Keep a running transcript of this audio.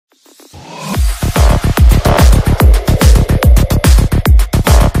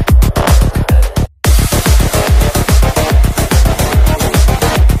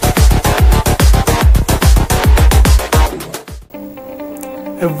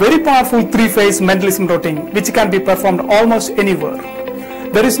very powerful three-phase mentalism routine which can be performed almost anywhere.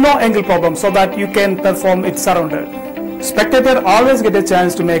 There is no angle problem so that you can perform it surrounded. Spectator always get a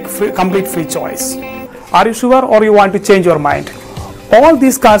chance to make complete free choice. Are you sure or you want to change your mind? All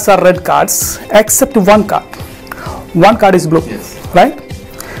these cards are red cards except one card. One card is blue, yes. Right?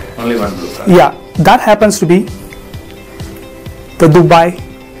 Only one blue card. Yeah, that happens to be the Dubai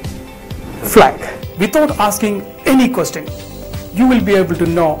flag. Without asking any question, you will be able to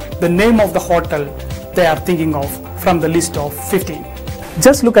know the name of the hotel they are thinking of from the list of 15.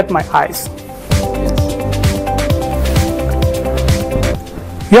 Just look at my eyes.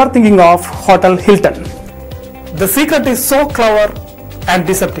 You are thinking of Hotel Hilton. The secret is so clever and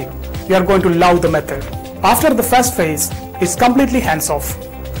deceptive. You are going to love the method. After the first phase, it's completely hands-off.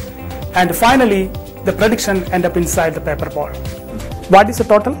 And finally, the prediction ends up inside the paper ball. What is the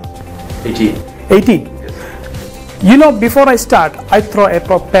total? 18. 18. Yes. You know, before I start, I throw a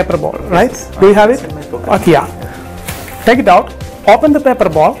paper ball, right? Yes. Do you have it? Okay, yeah. Take it out. Open the paper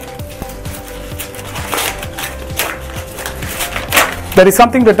ball. There is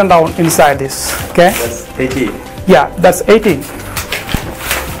something written down inside this. Okay? That's 18. Yeah, that's 18.